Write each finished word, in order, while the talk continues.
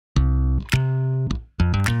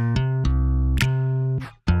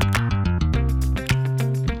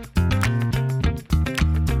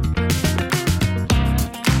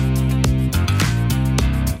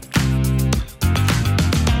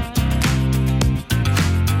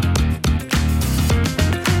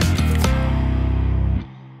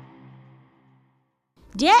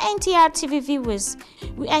Dear NTR TV viewers,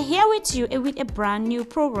 we are here with you with a brand new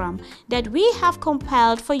program that we have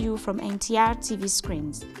compiled for you from NTR TV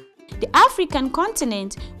screens. The African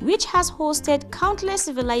continent, which has hosted countless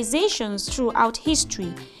civilizations throughout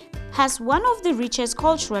history, has one of the richest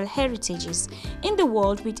cultural heritages in the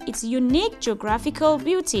world with its unique geographical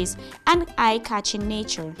beauties and eye-catching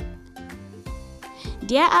nature.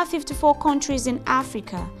 There are 54 countries in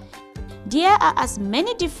Africa. There are as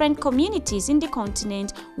many different communities in the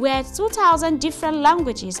continent where 2,000 different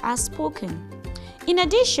languages are spoken. In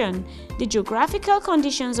addition, the geographical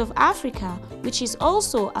conditions of Africa, which is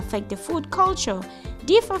also affect the food culture,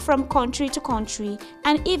 differ from country to country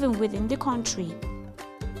and even within the country.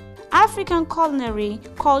 African culinary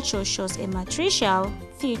culture shows a matricial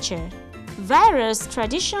feature. Various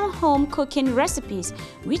traditional home cooking recipes,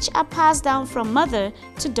 which are passed down from mother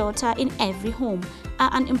to daughter in every home, are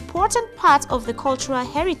an important part of the cultural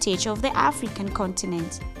heritage of the African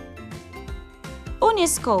continent.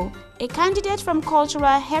 UNESCO, a candidate from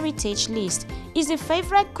Cultural Heritage List, is a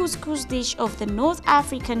favorite couscous dish of the North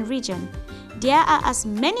African region. There are as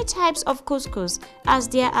many types of couscous as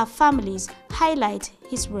there are families, highlight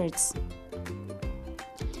his words.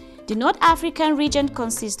 The North African region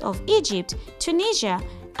consists of Egypt, Tunisia,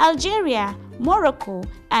 Algeria, Morocco,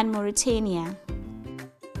 and Mauritania.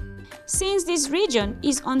 Since this region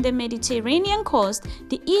is on the Mediterranean coast,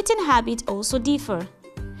 the eating habits also differ.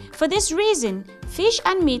 For this reason, fish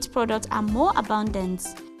and meat products are more abundant.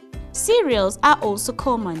 Cereals are also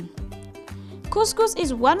common. Couscous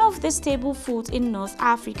is one of the staple foods in North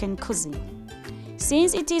African cuisine.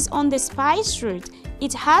 Since it is on the spice route,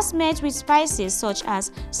 it has met with spices such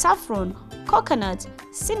as saffron, coconut,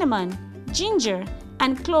 cinnamon, ginger,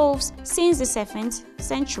 and cloves since the 7th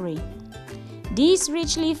century. These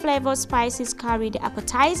richly flavored spices carry the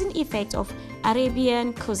appetizing effect of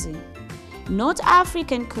Arabian cuisine. North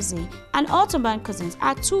African cuisine and Ottoman cuisines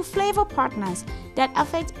are two flavor partners that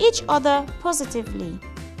affect each other positively.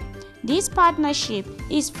 This partnership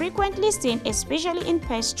is frequently seen especially in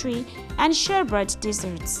pastry and sherbet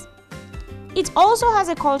desserts. It also has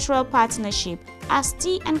a cultural partnership as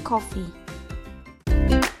tea and coffee.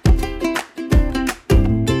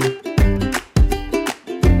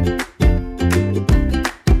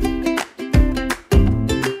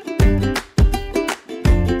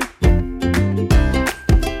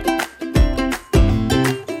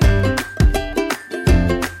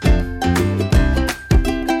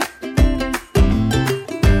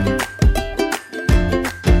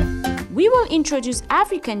 Introduce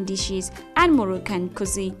African dishes and Moroccan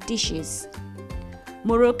cuisine dishes.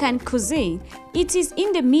 Moroccan cuisine, it is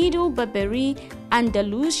in the Middle Barbary,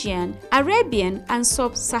 Andalusian, Arabian, and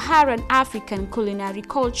Sub-Saharan African culinary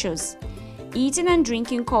cultures. Eating and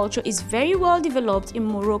drinking culture is very well developed in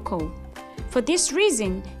Morocco. For this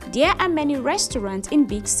reason, there are many restaurants in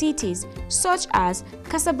big cities such as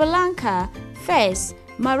Casablanca, Fez,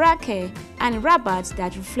 Marrakech, and Rabat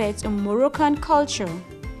that reflect on Moroccan culture.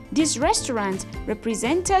 This restaurant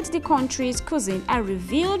represented the country's cuisine and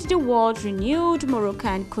revealed the world-renowned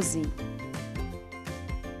Moroccan cuisine.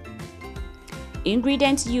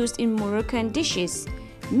 Ingredients used in Moroccan dishes: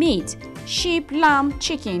 meat, sheep, lamb,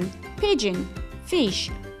 chicken, pigeon,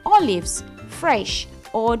 fish, olives, fresh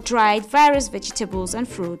or dried various vegetables and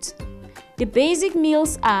fruits. The basic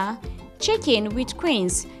meals are chicken with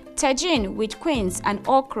quince, tagine with quince and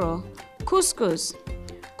okra, couscous.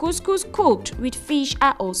 Couscous cooked with fish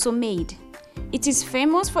are also made. It is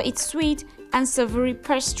famous for its sweet and savory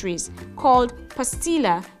pastries called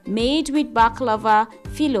pastilla, made with baklava,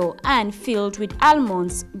 filo, and filled with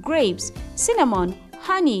almonds, grapes, cinnamon,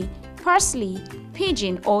 honey, parsley,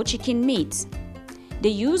 pigeon or chicken meat. The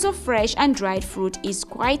use of fresh and dried fruit is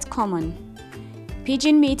quite common.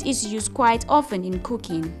 Pigeon meat is used quite often in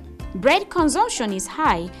cooking. Bread consumption is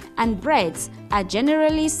high and breads are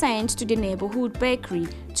generally sent to the neighborhood bakery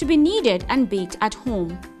to be kneaded and baked at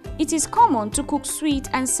home. It is common to cook sweet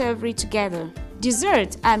and savory together.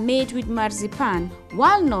 Desserts are made with marzipan,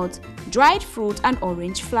 walnut, dried fruit and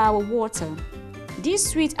orange flower water. These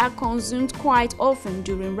sweets are consumed quite often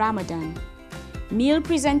during Ramadan. Meal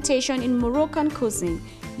presentation in Moroccan cuisine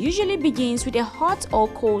usually begins with a hot or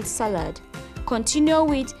cold salad. Continue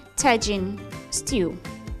with tagine stew.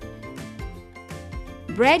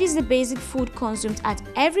 Bread is the basic food consumed at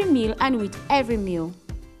every meal and with every meal.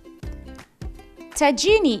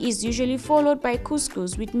 Tagine is usually followed by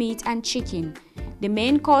couscous with meat and chicken. The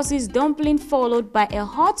main course is dumpling followed by a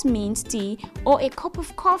hot mint tea or a cup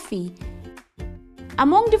of coffee.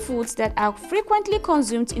 Among the foods that are frequently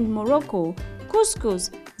consumed in Morocco,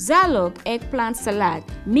 couscous, zalouk, eggplant salad,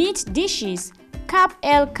 meat dishes, kab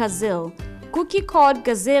el khazel, cookie called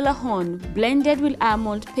gazelle horn blended with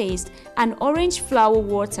almond paste and orange flower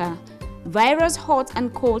water, various hot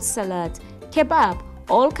and cold salad, kebab,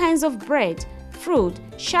 all kinds of bread, fruit,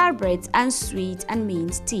 sherbet, and sweet and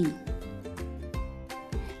mint tea.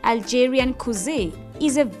 Algerian cuisine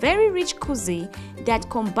is a very rich cuisine that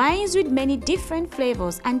combines with many different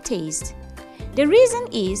flavors and tastes. The reason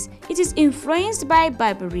is it is influenced by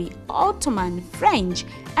Barbary, Ottoman, French,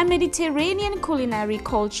 and Mediterranean culinary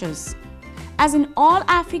cultures. As in all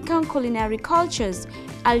African culinary cultures,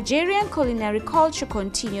 Algerian culinary culture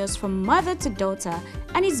continues from mother to daughter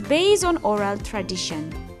and is based on oral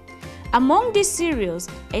tradition. Among these cereals,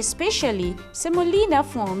 especially semolina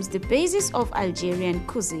forms the basis of Algerian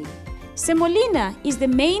cuisine. Semolina is the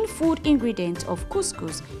main food ingredient of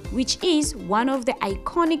couscous, which is one of the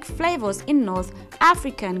iconic flavors in North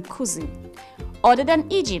African cuisine. Other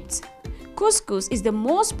than Egypt, couscous is the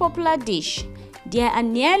most popular dish. There are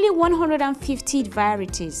nearly 150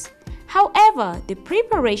 varieties. However, the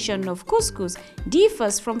preparation of couscous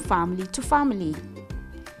differs from family to family.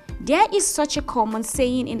 There is such a common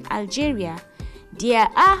saying in Algeria: there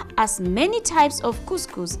are as many types of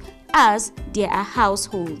couscous as there are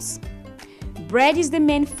households. Bread is the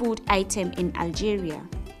main food item in Algeria.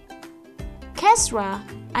 Kesra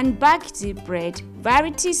and baguette bread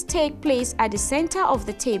varieties take place at the center of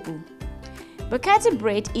the table. Baguette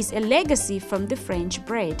bread is a legacy from the French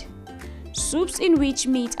bread. Soups in which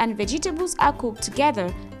meat and vegetables are cooked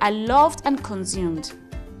together are loved and consumed.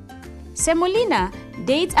 Semolina,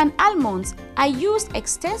 dates and almonds are used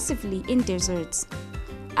extensively in desserts.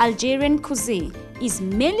 Algerian cuisine is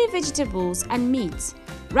mainly vegetables and meats.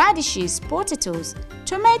 Radishes, potatoes,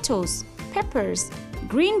 tomatoes, peppers,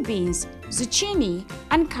 green beans, zucchini,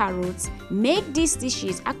 and carrots make these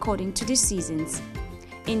dishes according to the seasons.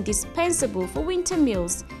 Indispensable for winter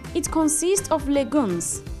meals, it consists of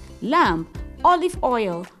legumes, lamb, olive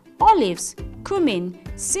oil, olives, cumin,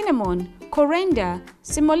 cinnamon, coriander,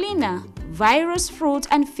 semolina, various fruit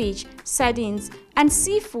and fish, sardines, and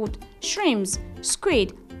seafood, shrimps,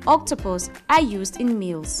 squid, octopus are used in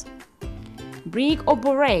meals. Brick or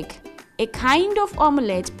borek, a kind of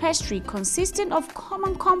omelette pastry consisting of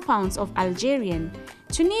common compounds of Algerian,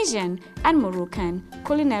 Tunisian, and Moroccan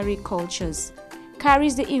culinary cultures,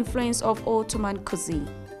 carries the influence of Ottoman cuisine.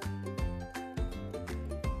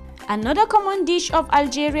 Another common dish of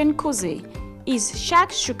Algerian cuisine is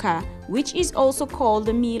shakshuka, which is also called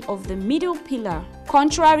the meal of the middle pillar.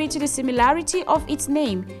 Contrary to the similarity of its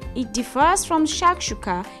name, it differs from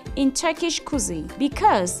shakshuka in Turkish cuisine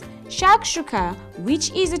because shakshuka,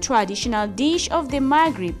 which is a traditional dish of the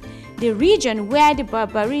Maghreb, the region where the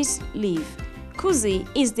Berber's live, cuisine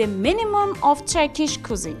is the minimum of Turkish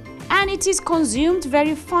cuisine, and it is consumed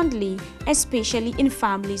very fondly, especially in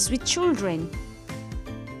families with children.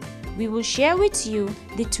 We will share with you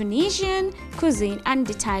the Tunisian cuisine and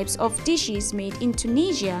the types of dishes made in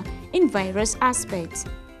Tunisia in various aspects.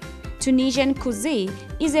 Tunisian cuisine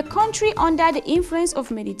is a country under the influence of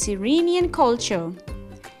Mediterranean culture.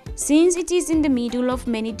 Since it is in the middle of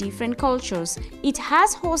many different cultures, it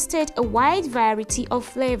has hosted a wide variety of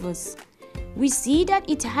flavors. We see that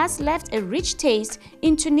it has left a rich taste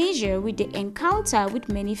in Tunisia with the encounter with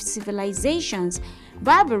many civilizations: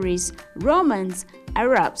 Berber's, Romans,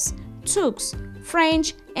 Arabs, Turks,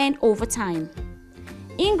 French, and over time.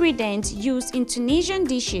 Ingredients used in Tunisian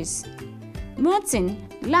dishes: mutton,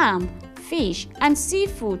 lamb, fish and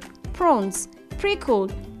seafood, prawns,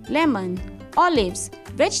 pickled, lemon, olives,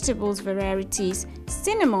 vegetables varieties,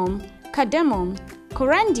 cinnamon, cardamom,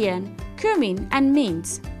 coriander, cumin, and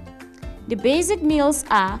mint. The basic meals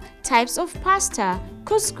are types of pasta,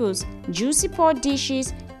 couscous, juicy pot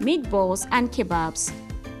dishes, meatballs, and kebabs.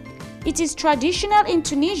 It is traditional in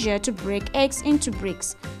Tunisia to break eggs into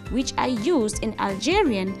bricks, which are used in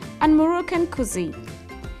Algerian and Moroccan cuisine,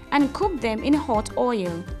 and cook them in hot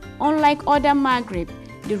oil, unlike other Maghreb,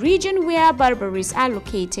 the region where Berberis are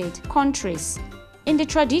located, countries. In the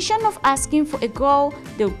tradition of asking for a girl,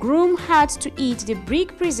 the groom had to eat the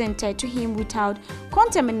brick presented to him without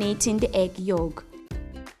contaminating the egg yolk.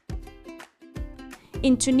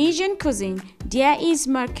 In Tunisian cuisine, there is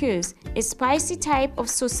marcouz, a spicy type of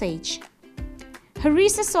sausage.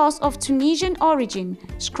 Harissa sauce of Tunisian origin,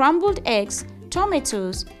 scrambled eggs,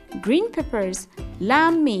 tomatoes, green peppers,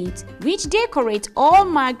 lamb meat, which decorate all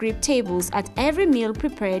Maghreb tables at every meal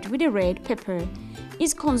prepared with a red pepper,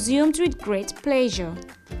 is consumed with great pleasure.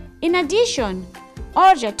 In addition,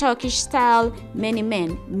 orja Turkish-style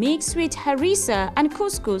menemen mixed with harissa and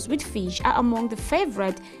couscous with fish are among the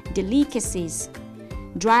favorite delicacies.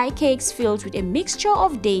 Dry cakes filled with a mixture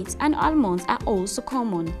of dates and almonds are also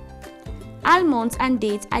common. almonds and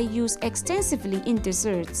dates are used extensively in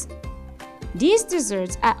desserts. These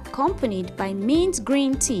desserts are accompanied by mint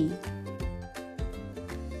green tea.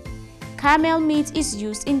 Camel meat is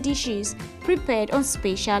used in dishes prepared on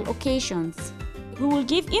special occasions. We will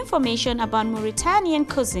give information about Mauritanian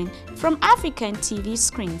cuisine from African TV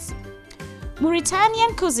screens.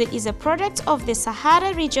 Mauritanian cuisine is a product of the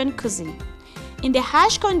Sahara region cuisine. In the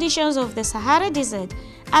harsh conditions of the Sahara Desert,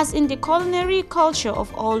 as in the culinary culture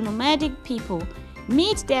of all nomadic people,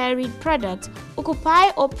 meat dairy products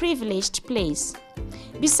occupy a privileged place.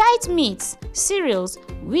 Besides meats, cereals,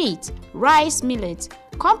 wheat, rice, millet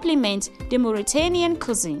complement the Mauritanian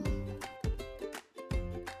cuisine.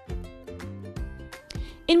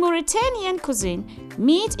 In Mauritanian cuisine,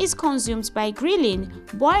 meat is consumed by grilling,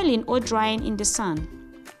 boiling, or drying in the sun.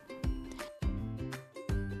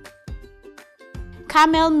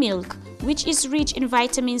 Camel milk, which is rich in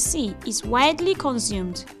vitamin C, is widely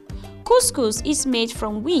consumed. Couscous is made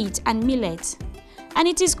from wheat and millet, and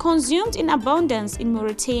it is consumed in abundance in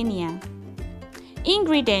Mauritania.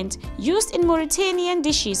 Ingredients used in Mauritanian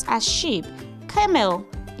dishes are sheep, camel,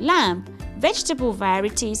 lamb, vegetable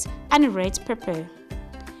varieties, and red pepper.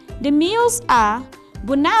 The meals are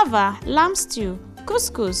bunava, lamb stew,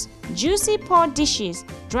 couscous, juicy pot dishes,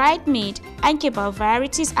 dried meat, and kebab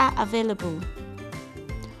varieties are available.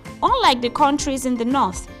 Unlike the countries in the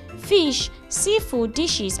north, fish, seafood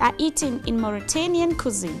dishes are eaten in Mauritanian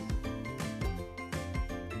cuisine.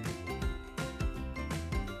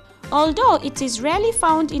 Although it is rarely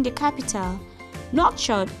found in the capital,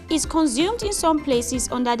 Nouakchott is consumed in some places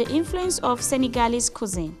under the influence of Senegalese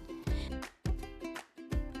cuisine.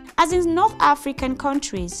 As in North African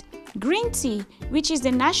countries, green tea, which is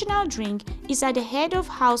the national drink, is at the head of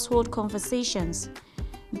household conversations.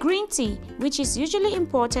 Green tea, which is usually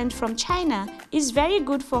imported from China, is very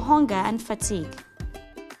good for hunger and fatigue.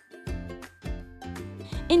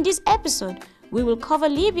 In this episode, we will cover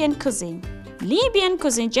Libyan cuisine. Libyan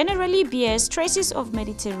cuisine generally bears traces of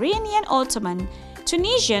Mediterranean, Ottoman,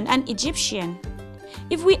 Tunisian, and Egyptian.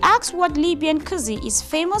 If we ask what Libyan cuisine is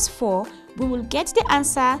famous for, we will get the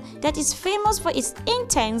answer that it's famous for its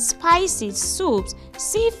intense spices, soups,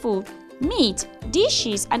 seafood, meat,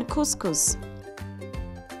 dishes, and couscous.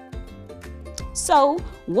 So,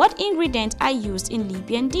 what ingredients are used in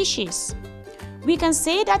Libyan dishes? We can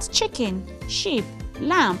say that chicken, sheep,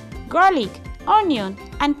 lamb, garlic, onion,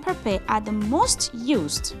 and pepper are the most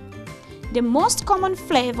used. The most common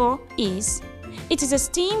flavor is it is a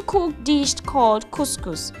steam-cooked dish called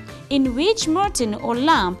couscous, in which mutton or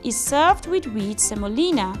lamb is served with wheat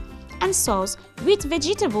semolina and sauce with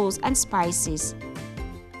vegetables and spices.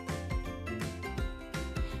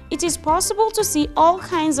 It is possible to see all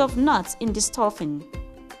kinds of nuts in the stuffing.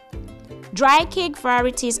 Dry cake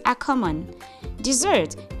varieties are common.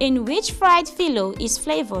 Dessert, in which fried filo is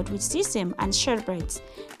flavored with sesame and sherbet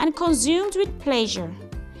and consumed with pleasure,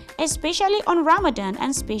 especially on Ramadan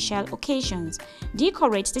and special occasions,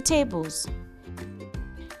 decorate the tables.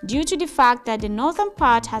 Due to the fact that the northern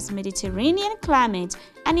part has Mediterranean climate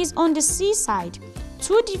and is on the seaside,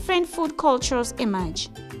 two different food cultures emerge.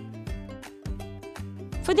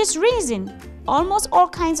 For this reason, almost all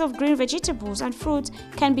kinds of green vegetables and fruits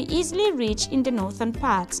can be easily reached in the northern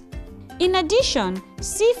part. In addition,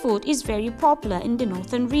 seafood is very popular in the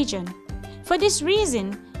northern region. For this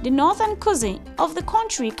reason, the northern cuisine of the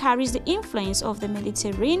country carries the influence of the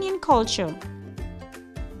Mediterranean culture.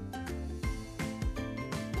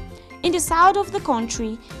 In the south of the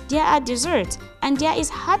country, there are deserts and there is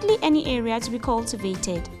hardly any area to be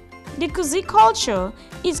cultivated. The cuisine culture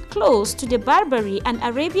is close to the Barbary and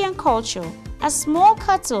Arabian culture, as small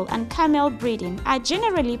cattle and camel breeding are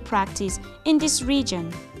generally practiced in this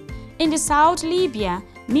region. In the South Libya,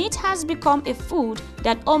 meat has become a food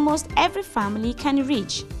that almost every family can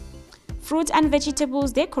reach. Fruit and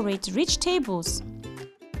vegetables decorate rich tables.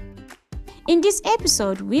 In this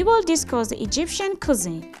episode, we will discuss the Egyptian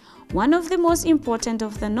cuisine, one of the most important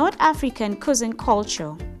of the North African cuisine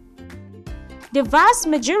culture. The vast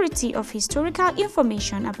majority of historical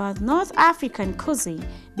information about North African cuisine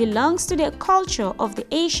belongs to the culture of the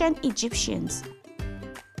ancient Egyptians.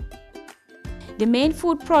 The main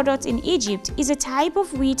food product in Egypt is a type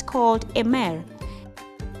of wheat called emmer.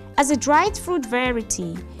 As a dried fruit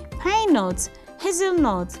variety, pine nuts,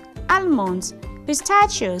 hazelnuts, almonds,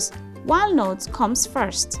 pistachios, walnuts comes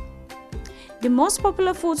first. The most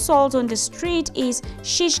popular food sold on the street is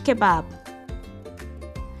shish kebab.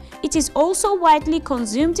 It is also widely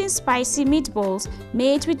consumed in spicy meatballs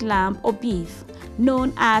made with lamb or beef,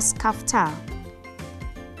 known as kafta.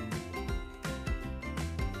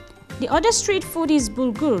 The other street food is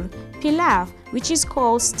bulgur, pilaf, which is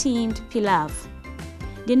called steamed pilaf.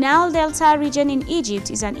 The Nile Delta region in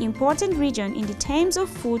Egypt is an important region in the terms of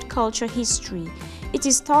food culture history. It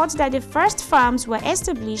is thought that the first farms were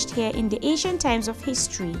established here in the ancient times of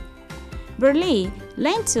history. Barley,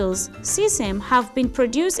 lentils, sesame have been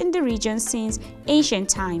produced in the region since ancient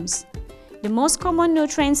times. The most common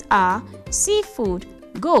nutrients are seafood,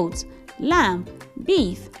 goat, lamb,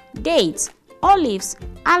 beef, dates, olives,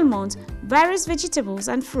 almonds, various vegetables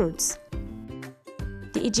and fruits.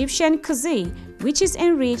 The Egyptian cuisine, which is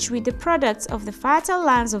enriched with the products of the fertile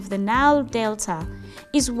lands of the Nile Delta,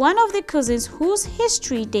 is one of the cuisines whose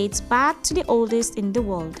history dates back to the oldest in the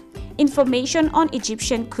world. Information on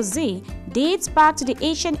Egyptian cuisine dates back to the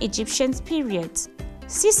ancient Egyptian period.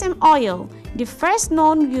 Sesame oil, the first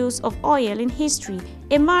known use of oil in history,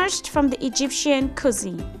 emerged from the Egyptian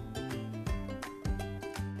cuisine.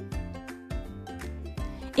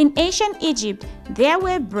 In ancient Egypt, there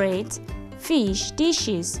were bread, fish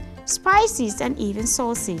dishes, spices, and even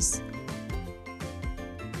sauces.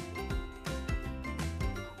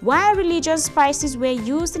 While religious spices were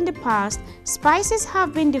used in the past, spices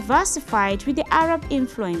have been diversified with the Arab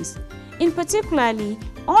influence. In particularly,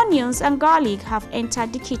 onions and garlic have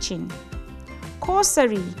entered the kitchen.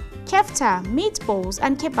 Kosari, kefta, meatballs,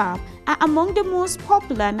 and kebab are among the most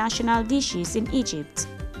popular national dishes in Egypt.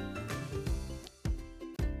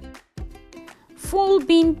 Full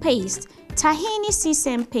bean paste, tahini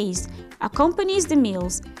sesame paste, accompanies the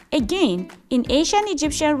meals. Again, in ancient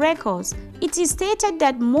Egyptian records, it is stated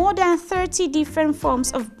that more than 30 different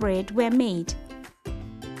forms of bread were made.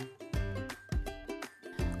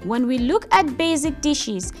 When we look at basic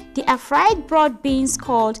dishes, there are fried broad beans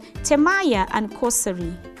called temaya and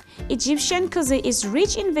kosari. Egyptian cuisine is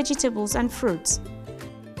rich in vegetables and fruits.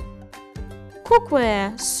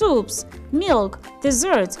 Cookware, soups, milk,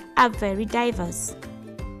 desserts are very diverse.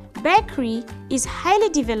 Bakery is highly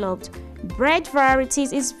developed. Bread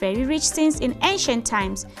varieties is very rich since in ancient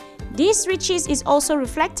times. This richness is also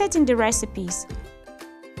reflected in the recipes.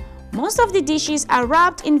 Most of the dishes are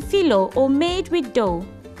wrapped in phyllo or made with dough.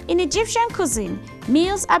 In Egyptian cuisine,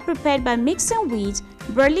 meals are prepared by mixing wheat,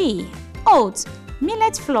 barley, oats,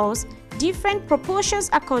 millet flours, different proportions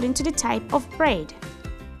according to the type of bread.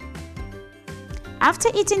 After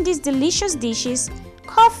eating these delicious dishes,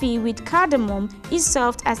 coffee with cardamom is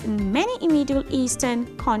served as in many Middle Eastern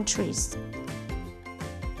countries.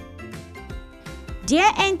 Dear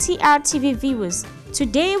NTR TV viewers,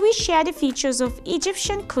 today we share the features of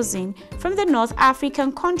Egyptian cuisine from the North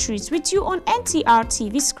African countries with you on NTR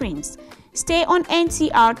TV screens. Stay on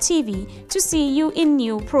NTR TV to see you in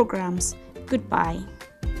new programs. Goodbye.